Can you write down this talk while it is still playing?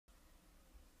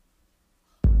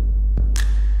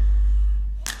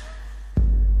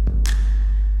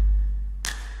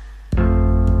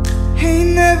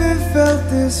felt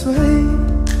this way.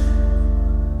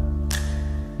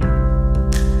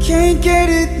 Can't get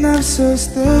it now, so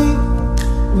stay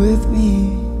with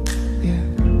me. Yeah,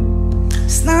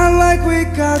 it's not like we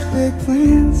got big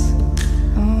plans.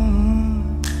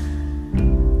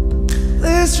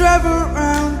 Let's drive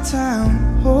around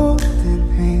town holding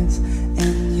hands.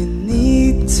 And you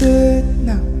need to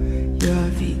know you're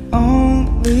the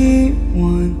only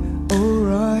one.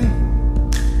 Alright,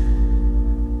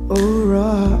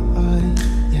 alright,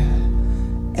 yeah.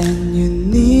 And you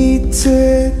need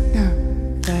to know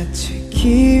that you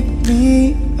keep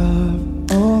me up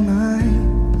all night,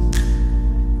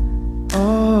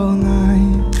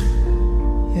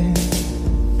 yeah.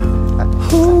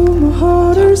 Oh, my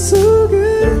heart is so good.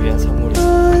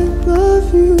 I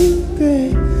love you,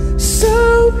 babe,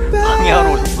 so bad.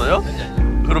 강의하러 오셨어요?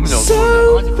 그럼요.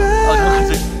 So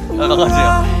bad.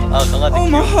 강아지야. 강아지. Oh,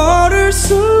 my heart is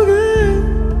so good.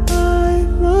 I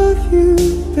love you,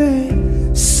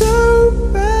 babe, so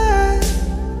bad,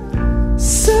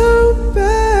 so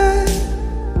bad.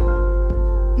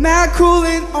 Mad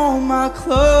cooling on my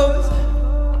clothes.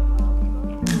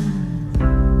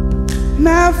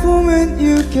 Mad for when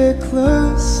you get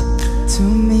close to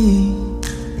me,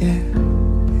 yeah.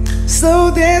 Slow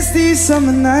dance these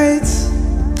summer nights.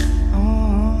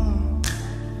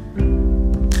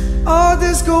 All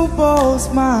disco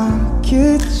balls, my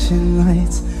kitchen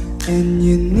lights. And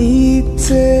you need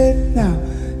to know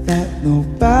that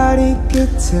nobody could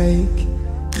take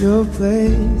your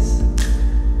place,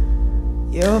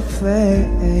 your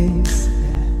place,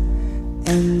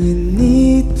 yeah. And you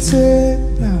need to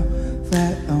know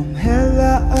that I'm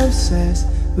hella obsessed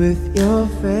with your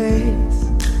face,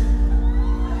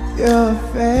 your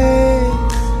face.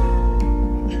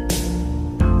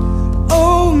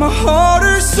 Oh, my heart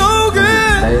is so good.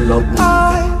 I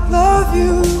love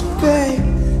you,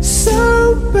 babe,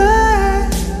 so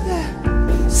bad,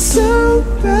 yeah, so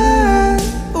bad.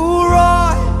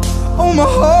 Alright, oh, my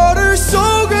heart is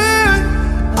so good.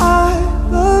 I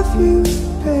love you,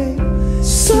 babe,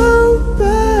 so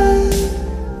bad,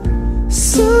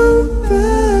 so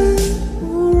bad.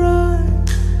 Alright.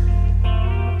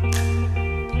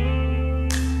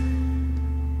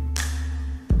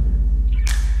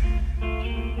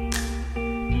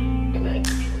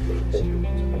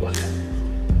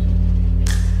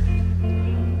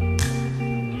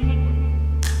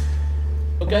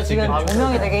 지금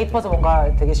조명이 되게 이뻐서 뭔가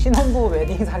되게 신혼부부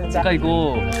웨딩 사진장. 그러니까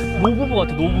이거 노부부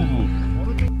같아, 노부부.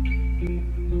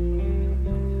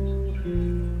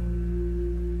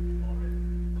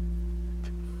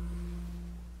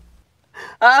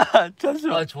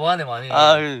 잠시만. 좋아하네 많이.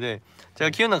 네. 제가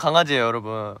키우는 강아지예요,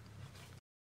 여러분.